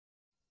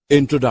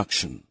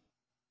Introduction.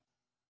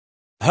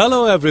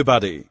 Hello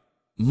everybody.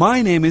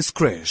 My name is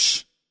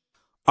Krish.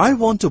 I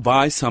want to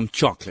buy some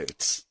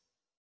chocolates.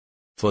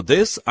 For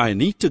this, I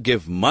need to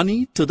give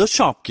money to the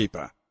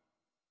shopkeeper.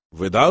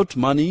 Without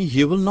money,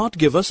 he will not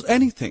give us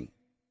anything.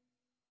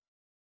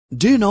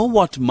 Do you know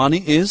what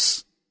money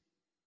is?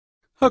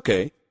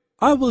 Okay,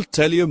 I will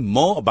tell you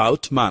more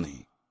about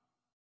money.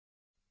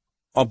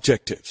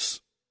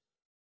 Objectives.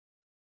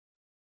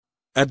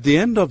 At the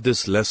end of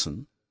this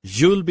lesson,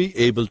 you will be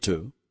able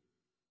to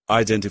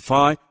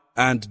identify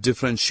and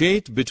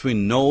differentiate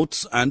between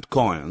notes and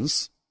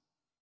coins,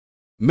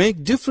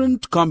 make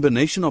different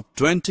combination of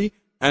 20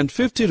 and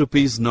 50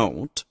 rupees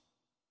note,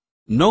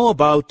 know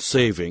about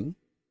saving,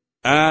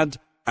 add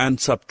and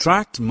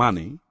subtract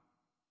money,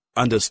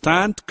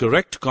 understand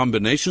correct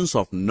combinations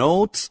of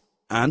notes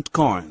and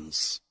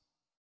coins.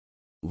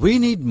 We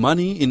need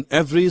money in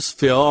every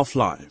sphere of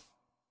life.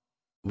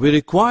 We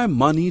require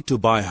money to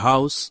buy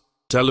house,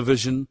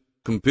 television,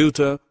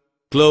 computer,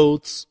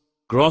 clothes,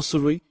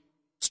 grocery,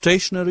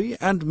 stationery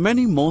and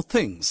many more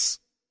things.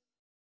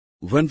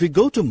 When we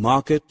go to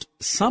market,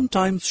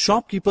 sometimes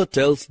shopkeeper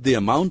tells the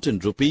amount in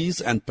rupees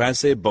and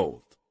paise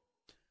both.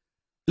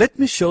 Let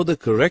me show the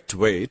correct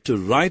way to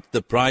write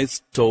the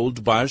price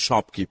told by a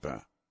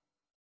shopkeeper.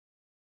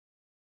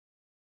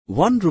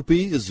 1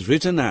 rupee is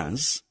written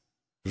as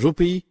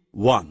rupee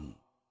 1.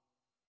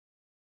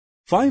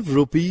 5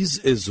 rupees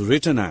is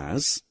written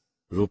as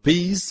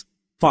rupees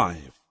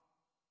 5.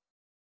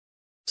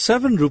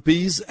 7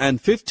 rupees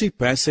and 50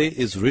 paise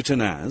is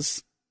written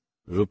as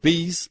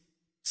rupees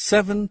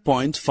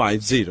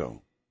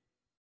 7.50.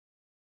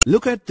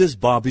 Look at this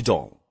Barbie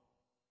doll.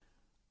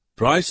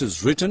 Price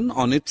is written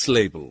on its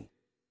label.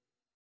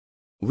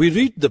 We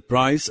read the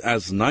price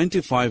as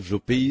 95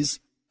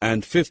 rupees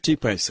and 50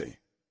 paise.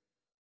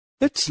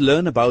 Let's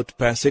learn about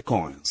paise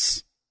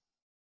coins.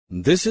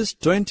 This is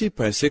 20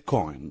 paise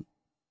coin.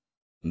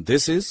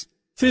 This is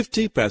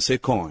 50 paise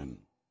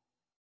coin.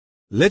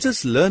 Let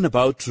us learn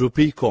about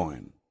rupee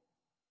coin.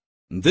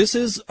 This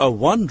is a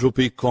 1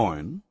 rupee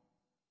coin.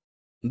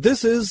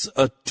 This is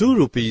a 2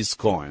 rupees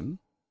coin.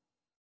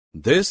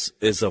 This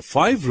is a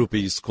 5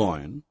 rupees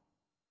coin.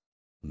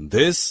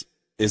 This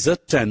is a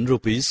 10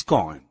 rupees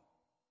coin.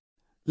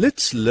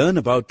 Let's learn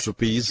about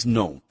rupees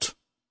note.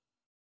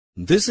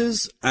 This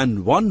is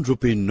an 1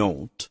 rupee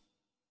note.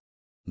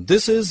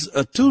 This is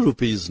a 2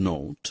 rupees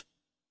note.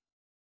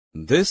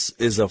 This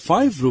is a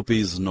 5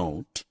 rupees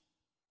note.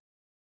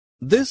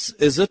 This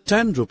is a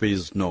 10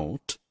 rupees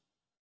note.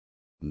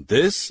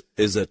 This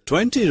is a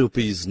 20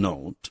 rupees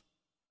note.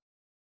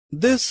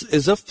 This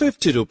is a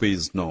 50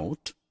 rupees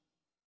note.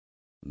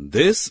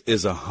 This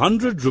is a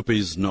 100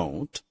 rupees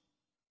note.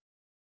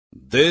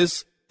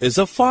 This is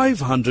a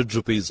 500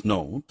 rupees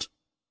note.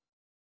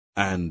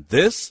 And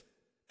this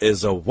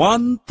is a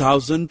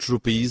 1000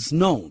 rupees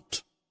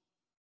note.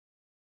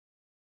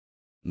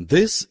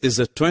 This is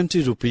a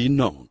 20 rupee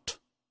note.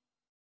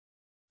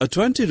 A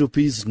 20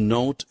 rupees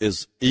note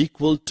is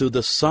equal to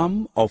the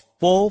sum of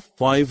 4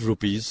 5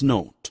 rupees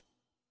note.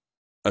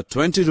 A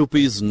 20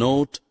 rupees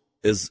note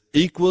is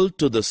equal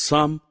to the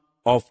sum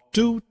of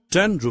 2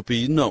 10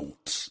 rupee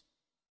notes.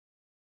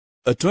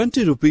 A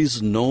 20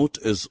 rupees note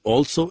is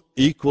also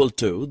equal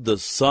to the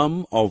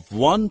sum of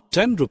 1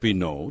 10 rupee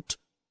note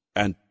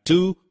and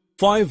 2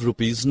 5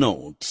 rupees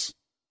notes.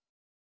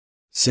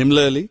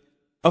 Similarly,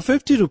 a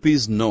 50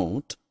 rupees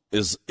note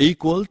is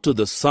equal to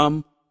the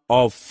sum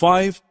of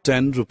 5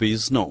 10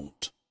 rupees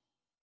note.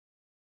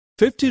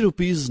 50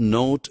 rupees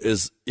note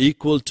is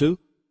equal to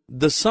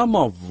the sum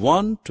of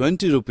 1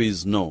 20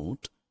 rupees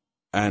note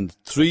and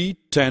 3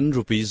 10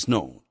 rupees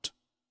note.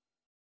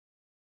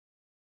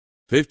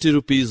 50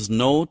 rupees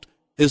note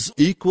is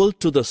equal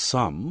to the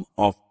sum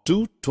of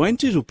 2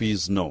 20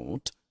 rupees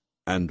note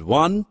and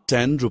 1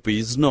 10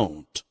 rupees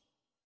note.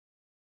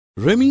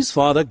 Remi's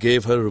father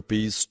gave her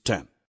rupees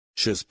 10.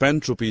 She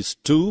spent rupees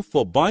 2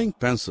 for buying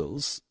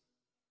pencils,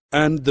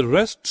 and the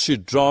rest she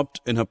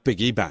dropped in her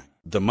piggy bank.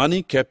 The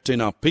money kept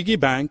in our piggy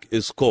bank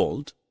is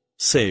called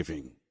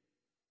saving.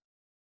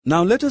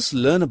 Now let us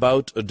learn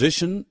about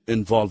addition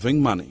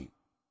involving money.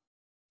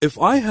 If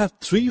I have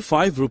 3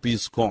 5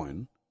 rupees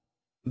coin,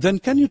 then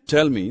can you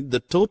tell me the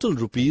total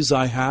rupees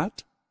I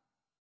had?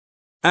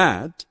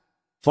 Add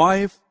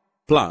 5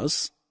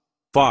 plus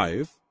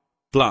 5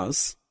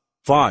 plus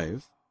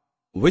 5,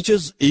 which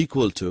is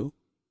equal to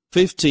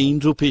 15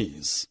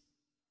 rupees.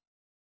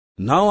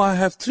 Now I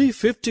have 3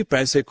 50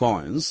 paise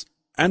coins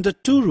and a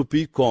 2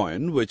 rupee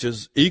coin which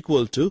is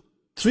equal to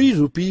 3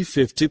 rupee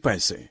 50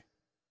 paise.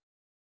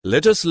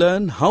 Let us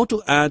learn how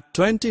to add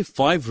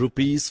 25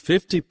 rupees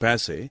 50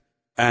 paise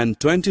and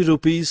 20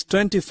 rupees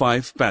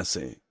 25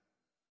 paise.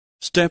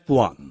 Step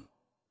 1.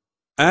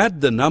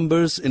 Add the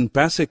numbers in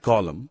paise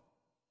column.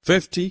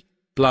 50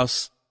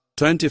 plus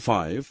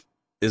 25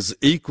 is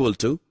equal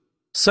to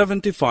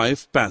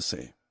 75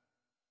 paise.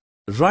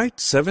 Write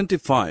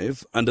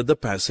 75 under the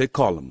paise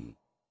column.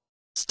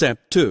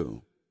 Step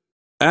 2.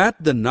 Add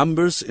the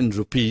numbers in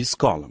rupees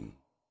column.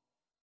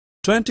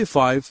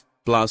 25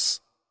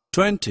 plus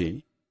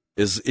 20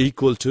 is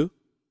equal to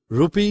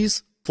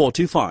rupees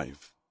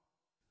 45.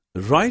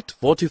 Write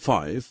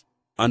 45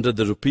 under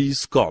the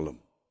rupees column.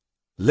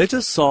 Let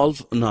us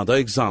solve another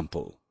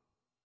example.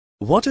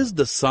 What is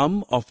the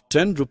sum of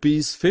 10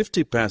 rupees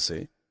 50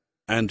 paise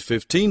and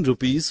 15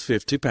 rupees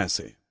 50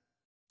 paise?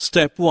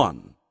 Step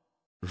 1.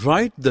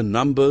 Write the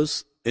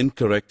numbers in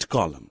correct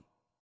column.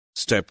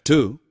 Step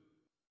 2.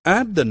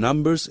 Add the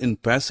numbers in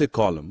paise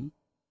column.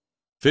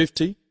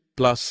 50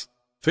 plus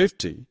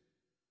 50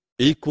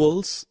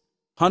 equals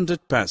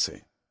 100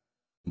 paise.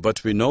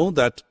 But we know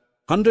that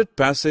 100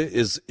 paise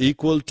is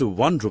equal to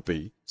 1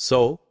 rupee,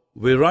 so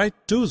we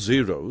write 2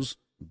 zeros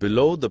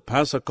below the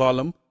paise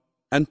column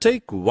and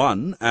take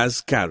 1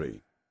 as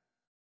carry.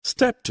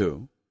 Step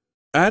 2.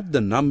 Add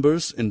the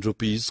numbers in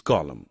rupees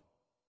column.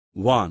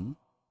 1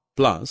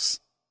 plus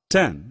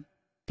 10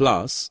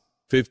 plus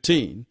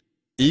 15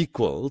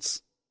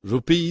 equals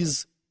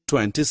rupees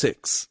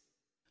 26.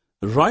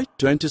 Write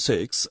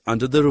 26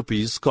 under the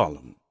rupees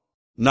column.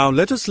 Now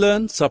let us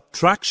learn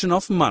subtraction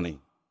of money.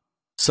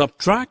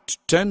 Subtract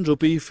 10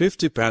 rupee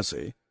 50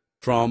 paise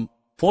from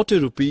 40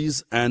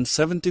 rupees and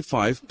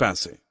 75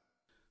 paise.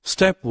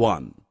 Step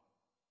 1.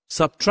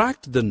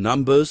 Subtract the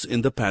numbers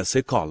in the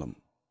paise column.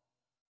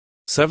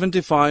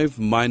 75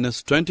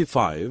 minus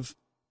 25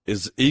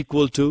 is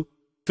equal to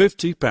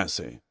 50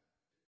 paise.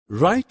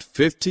 Write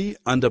 50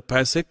 under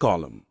paise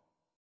column.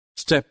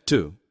 Step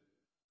 2.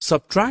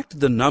 Subtract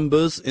the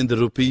numbers in the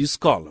rupees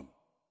column.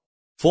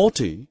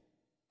 40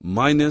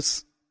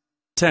 minus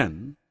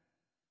 10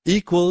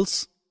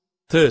 equals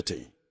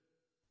 30.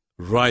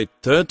 Write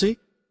 30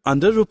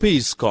 under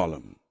rupees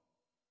column.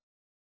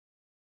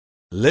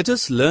 Let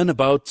us learn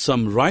about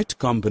some right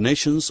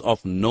combinations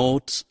of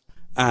notes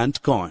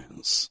and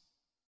coins.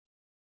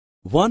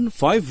 One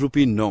 5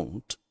 rupee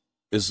note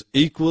is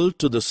equal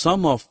to the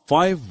sum of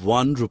 5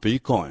 1 rupee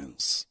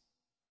coins.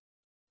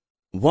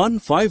 One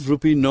 5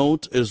 rupee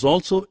note is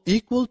also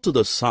equal to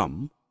the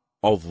sum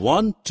of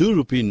 1 2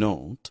 rupee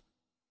note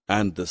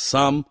and the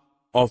sum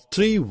of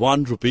 3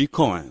 1 rupee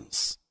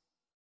coins.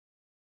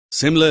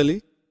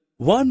 Similarly,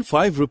 one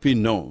 5 rupee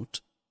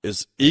note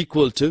is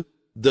equal to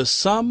the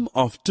sum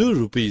of 2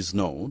 rupees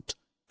note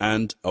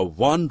and a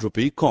 1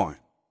 rupee coin.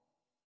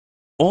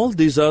 All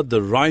these are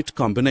the right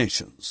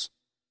combinations.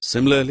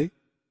 Similarly,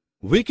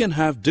 we can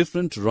have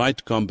different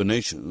right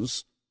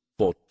combinations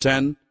for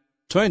 10,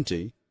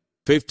 20,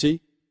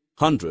 50,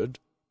 100,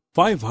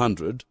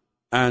 500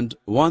 and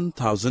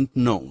 1000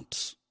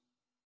 notes.